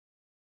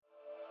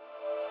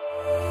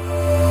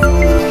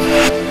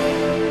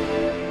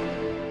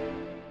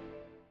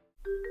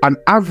An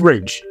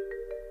average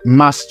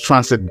mass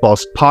transit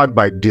bus powered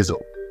by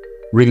diesel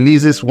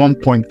releases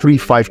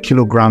 1.35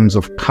 kilograms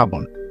of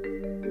carbon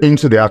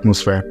into the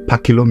atmosphere per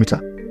kilometer.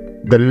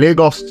 The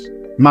Lagos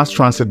mass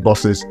transit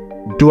buses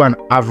do an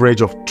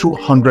average of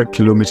 200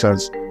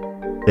 kilometers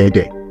a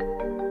day.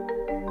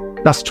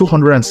 That's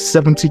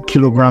 270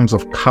 kilograms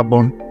of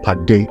carbon per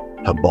day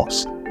per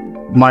bus.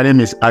 My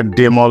name is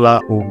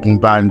Ademola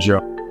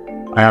Ogunbanjo.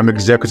 I am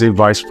Executive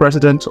Vice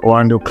President,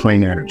 Oando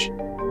Clean Energy.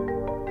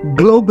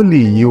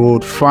 Globally, you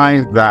would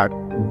find that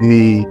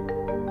the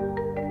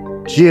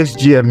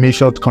GHG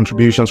emissions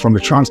contributions from the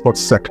transport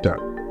sector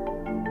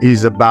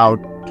is about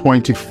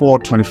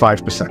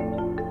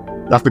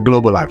 24-25%. That's the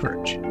global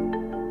average.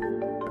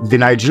 The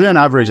Nigerian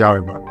average,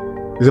 however,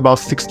 is about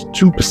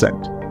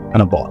 62%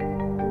 and above.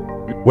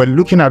 We're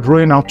looking at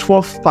rolling out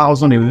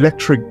 12,000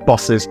 electric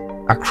buses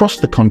across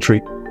the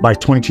country by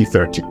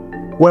 2030.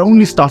 We're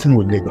only starting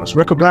with Lagos,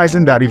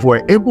 recognizing that if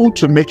we're able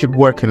to make it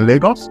work in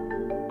Lagos,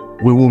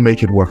 we will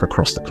make it work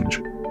across the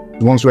country.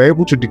 Once we're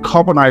able to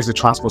decarbonize the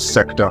transport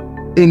sector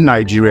in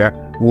Nigeria,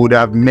 we would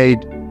have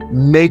made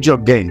major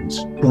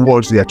gains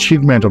towards the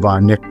achievement of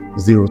our net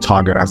zero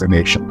target as a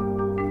nation.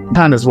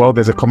 And as well,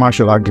 there's a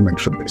commercial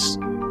argument for this.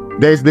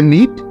 There's the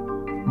need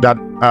that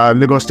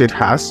Lagos State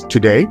has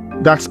today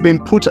that's been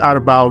put at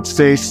about,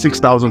 say,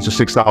 6,000 to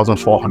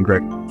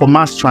 6,400 for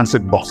mass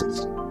transit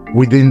buses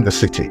within the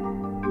city.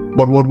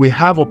 But what we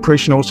have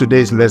operational today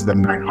is less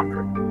than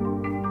 900,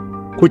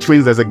 which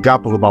means there's a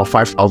gap of about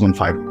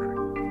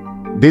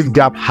 5,500. This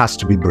gap has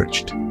to be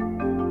bridged.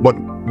 But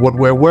what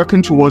we're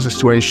working towards is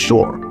to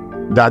ensure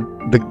that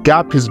the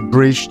gap is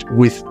bridged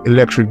with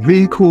electric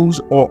vehicles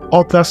or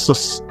other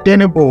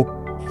sustainable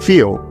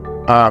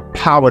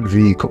fuel-powered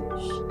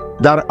vehicles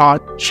that are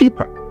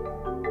cheaper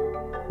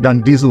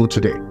than diesel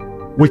today.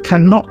 We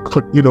cannot,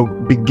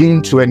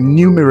 begin to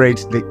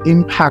enumerate the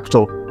impact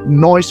of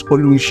noise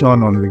pollution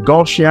on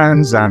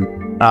Lagosians and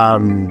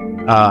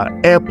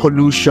air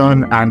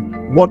pollution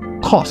and what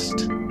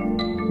cost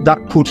that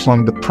puts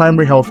on the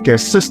primary healthcare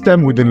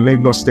system within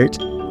Lagos State,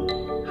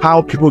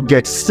 how people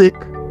get sick,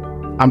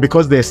 and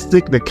because they're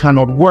sick, they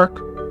cannot work.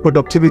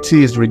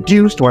 Productivity is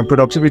reduced. When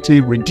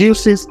productivity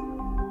reduces,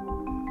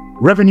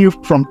 revenue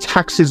from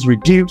taxes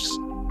reduce.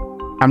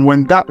 And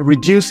when that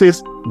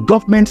reduces,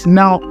 governments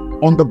now,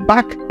 on the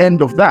back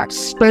end of that,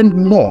 spend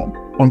more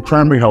on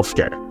primary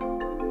healthcare.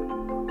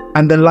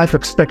 And then life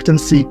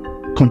expectancy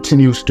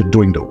continues to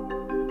dwindle.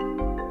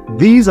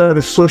 These are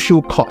the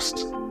social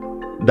costs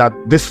that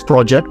this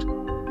project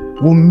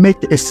will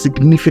make a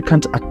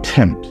significant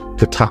attempt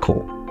to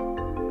tackle.